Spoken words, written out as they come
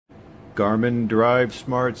Garmin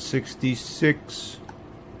DriveSmart 66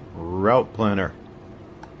 Route Planner.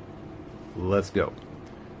 Let's go.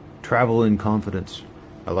 Travel in confidence.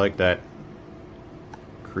 I like that.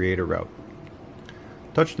 Create a route.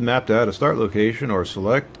 Touch the map to add a start location or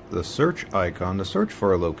select the search icon to search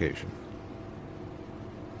for a location.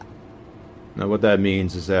 Now what that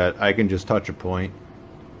means is that I can just touch a point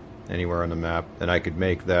anywhere on the map and I could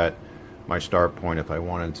make that my start point if I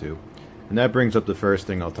wanted to. And that brings up the first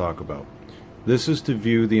thing I'll talk about. This is to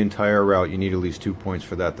view the entire route. You need at least 2 points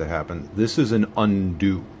for that to happen. This is an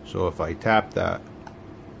undo. So if I tap that,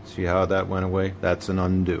 see how that went away? That's an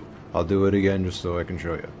undo. I'll do it again just so I can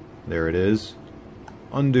show you. There it is.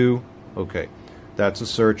 Undo. Okay. That's a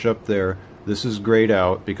search up there. This is grayed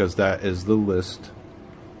out because that is the list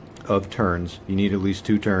of turns. You need at least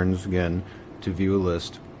 2 turns, again, to view a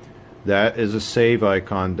list. That is a save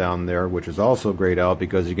icon down there, which is also grayed out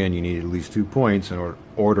because, again, you need at least 2 points in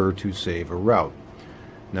order to save a route.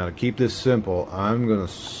 Now, to keep this simple, I'm going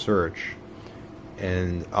to search,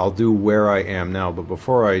 and I'll do where I am now. But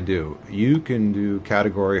before I do, you can do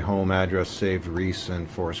category, home, address, saved, recent,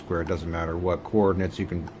 Foursquare. It doesn't matter what coordinates. You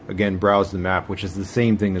can, again, browse the map, which is the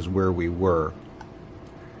same thing as where we were.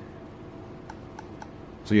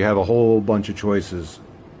 So you have a whole bunch of choices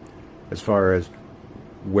as far as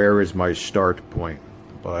where is my start point.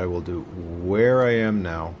 But I will do where I am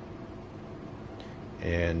now,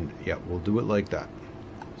 and yeah, we'll do it like that.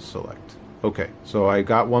 Select. Okay, so I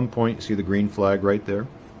got 1 point. See the green flag right there?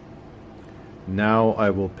 Now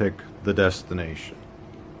I will pick the destination.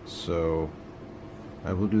 So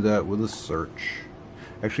I will do that with a search.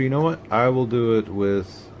 Actually, you know what? I will do it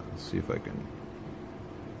with, let's see if I can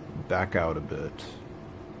back out a bit.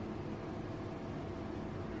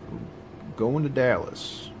 Going to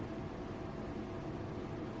Dallas.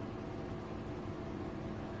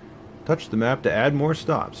 Touch the map to add more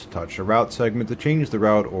stops. Touch a route segment to change the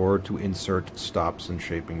route or to insert stops and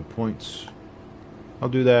shaping points. I'll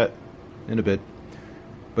do that in a bit.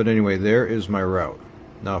 But anyway, there is my route.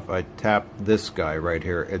 Now if I tap this guy right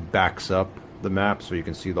here, it backs up the map so you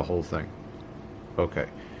can see the whole thing. Okay.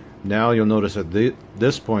 Now you'll notice at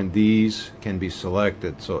this point these can be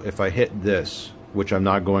selected. So if I hit this, which I'm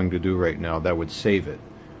not going to do right now, that would save it.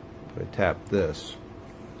 If I tap this,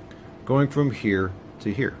 going from here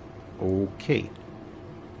to here. Okay.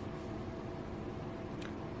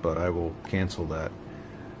 But I will cancel that.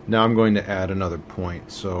 Now I'm going to add another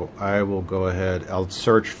point. So I will go ahead, I'll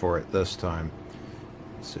search for it this time.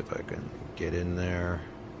 Let's see if I can get in there.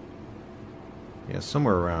 Yeah,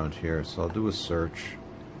 somewhere around here. So I'll do a search.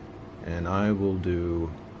 And I will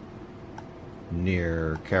do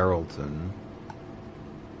near Carrollton.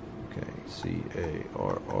 Okay,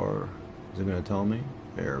 C-A-R-R. Is it going to tell me?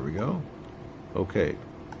 There we go. Okay.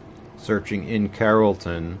 Searching in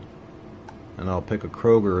Carrollton. And I'll pick a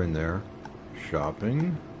Kroger in there.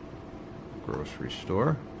 Shopping. Grocery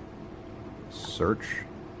store. Search.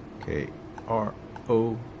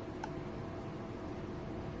 K-R-O.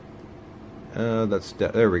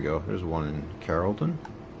 There we go. There's one in Carrollton.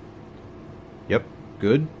 Yep,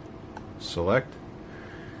 good. Select.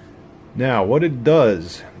 Now, what it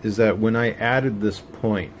does is that when I added this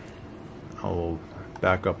point, I'll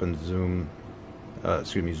back up and zoom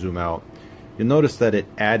out. You'll notice that it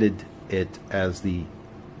added it as the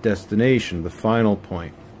destination, the final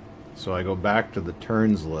point. So I go back to the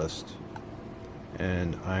turns list,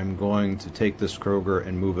 and I'm going to take this Kroger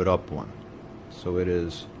and move it up one. So it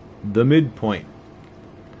is the midpoint.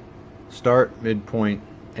 Start, midpoint,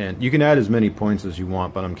 and you can add as many points as you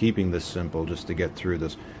want, but I'm keeping this simple just to get through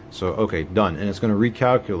this. So, okay, done. And it's going to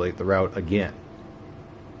recalculate the route again.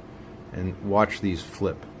 And watch these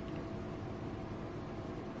flip.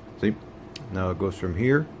 See? Now it goes from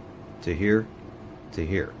here to here to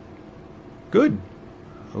here. Good.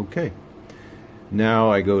 Okay.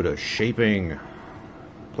 Now I go to shaping.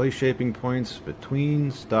 Place shaping points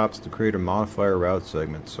between stops to create or modify a route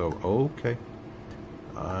segment. So, okay.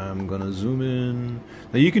 I'm going to zoom in.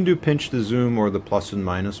 Now you can do pinch to zoom or the plus and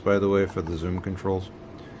minus, by the way, for the zoom controls.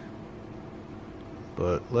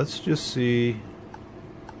 But let's just see.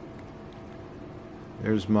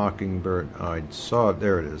 There's Mockingbird. Oh, I saw it.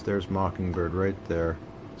 There it is. There's Mockingbird right there.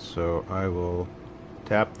 So I will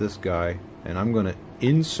tap this guy, and I'm going to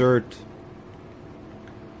insert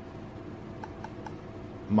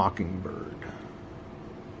Mockingbird.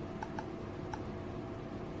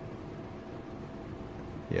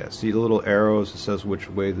 Yeah, see the little arrows? It says which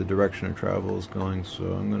way the direction of travel is going.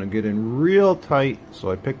 So I'm going to get in real tight. So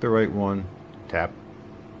I pick the right one. Tap.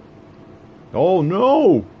 Oh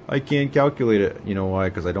no! I can't calculate it. You know why?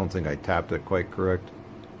 Because I don't think I tapped it quite correct.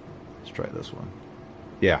 Let's try this one.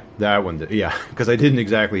 Yeah, that one did. Yeah, because I didn't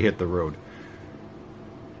exactly hit the road.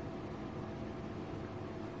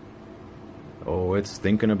 Oh, it's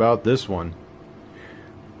thinking about this one.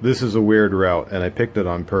 This is a weird route, and I picked it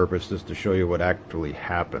on purpose just to show you what actually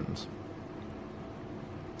happens.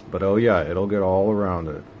 But oh yeah, it'll get all around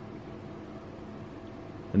it.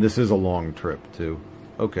 And this is a long trip too.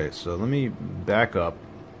 Okay, so let me back up.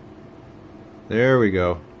 There we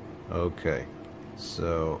go. Okay,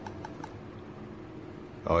 so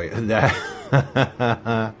oh yeah,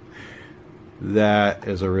 that that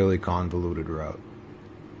is a really convoluted route.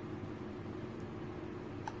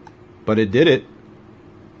 But it did it.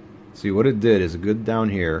 See, what it did is go down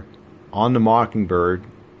here on the Mockingbird,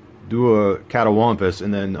 do a catawampus,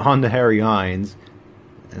 and then on the Harry Hines,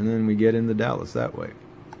 and then we get into Dallas that way.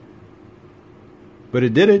 But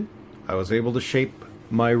it did it. I was able to shape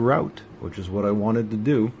my route, which is what I wanted to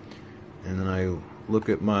do. And then I look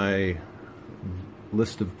at my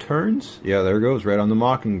list of turns. Yeah, there it goes, right on the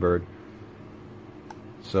Mockingbird.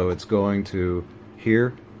 So it's going to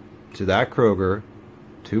here, to that Kroger,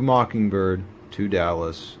 to Mockingbird, to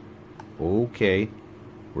Dallas. Okay,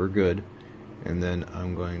 we're good. And then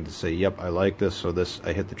I'm going to say, yep, I like this, so this,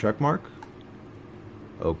 I hit the check mark.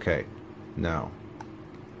 Okay, now,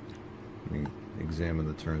 let me examine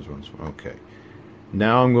the turns once. Okay,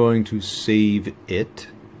 now I'm going to save it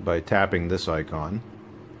by tapping this icon.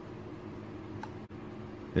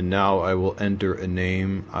 And now I will enter a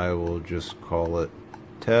name. I will just call it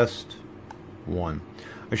Test 1.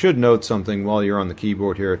 I should note something while you're on the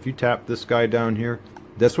keyboard here. If you tap this guy down here,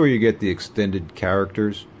 that's where you get the extended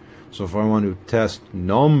characters. So if I want to test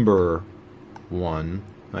number 1,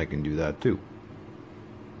 I can do that too.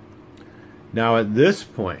 Now at this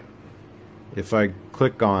point, if I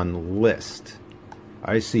click on list,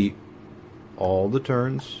 I see all the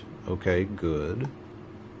turns. Okay, good.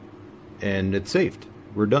 And it's saved.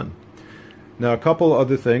 We're done. Now a couple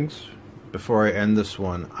other things before I end this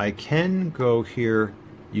one. I can go here.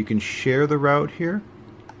 You can share the route here.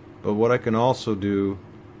 But what I can also do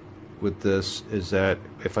with this is that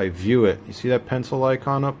if I view it, you see that pencil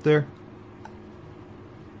icon up there?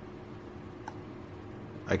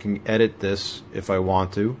 I can edit this if I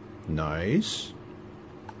want to. Nice.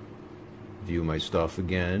 View my stuff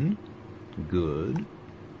again. Good.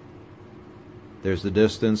 There's the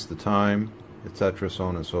distance, the time, etc., so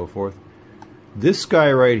on and so forth. This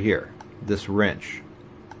guy right here, this wrench,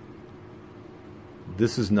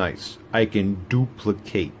 this is nice. I can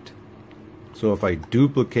duplicate. So if I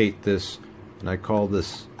duplicate this and I call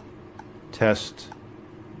this test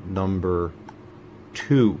number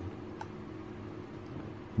 2,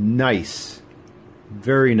 nice,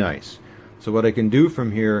 very nice. So what I can do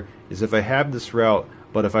from here is if I have this route,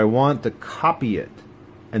 but if I want to copy it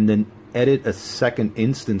and then edit a second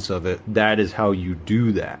instance of it, that is how you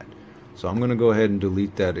do that. So I'm going to go ahead and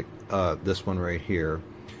delete that this one right here.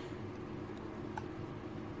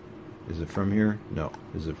 Is it from here? No.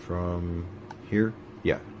 Is it from here?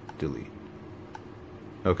 Yeah, delete.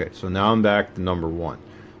 Okay, so now I'm back to number 1.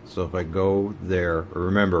 So if I go there,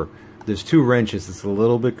 remember, there's 2 wrenches. It's a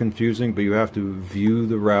little bit confusing, but you have to view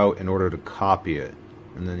the route in order to copy it.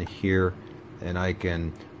 And then here, and I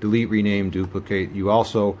can delete, rename, duplicate. You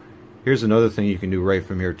also, here's another thing you can do right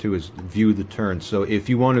from here too, is view the turns. So if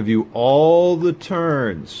you want to view all the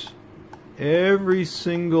turns, every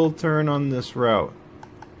single turn on this route,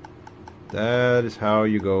 that is how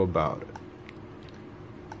you go about it.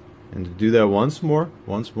 And to do that once more,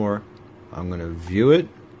 I'm going to view it,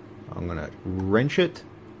 I'm going to wrench it,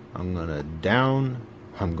 I'm going to down.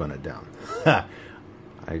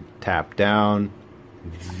 I tap down,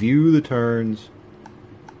 view the turns.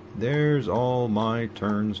 There's all my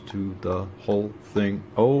turns to the whole thing.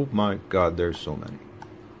 Oh my God, there's so many.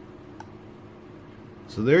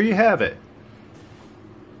 So there you have it.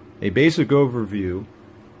 A basic overview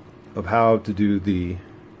of how to do the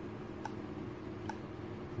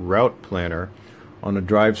route planner on a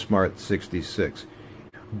DriveSmart 66.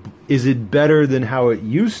 Is it better than how it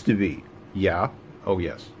used to be? Yeah. Oh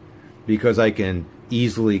yes. Because I can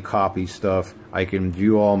easily copy stuff. I can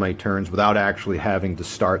view all my turns without actually having to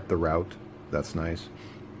start the route. That's nice.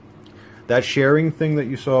 That sharing thing that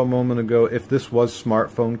you saw a moment ago, if this was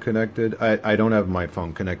smartphone connected, I don't have my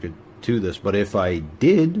phone connected to this, but if I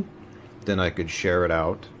did, then I could share it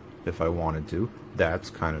out if I wanted to. That's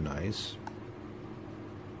kind of nice.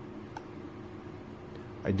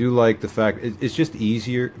 I do like the fact it's just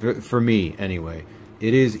easier for me anyway.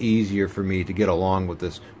 It is easier for me to get along with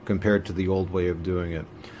this compared to the old way of doing it.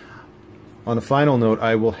 On a final note,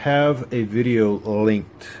 I will have a video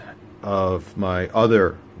linked of my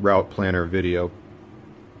other route planner video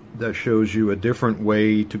that shows you a different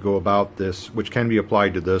way to go about this, which can be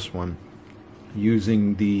applied to this one,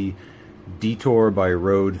 using the detour by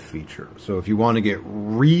road feature. So if you want to get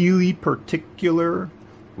really particular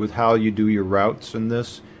with how you do your routes in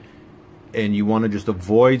this, and you want to just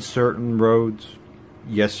avoid certain roads,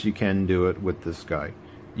 yes, you can do it with this guy.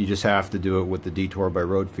 You just have to do it with the detour by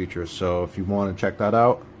road feature. So if you want to check that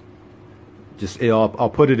out, just I'll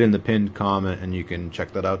put it in the pinned comment and you can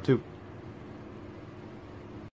check that out too.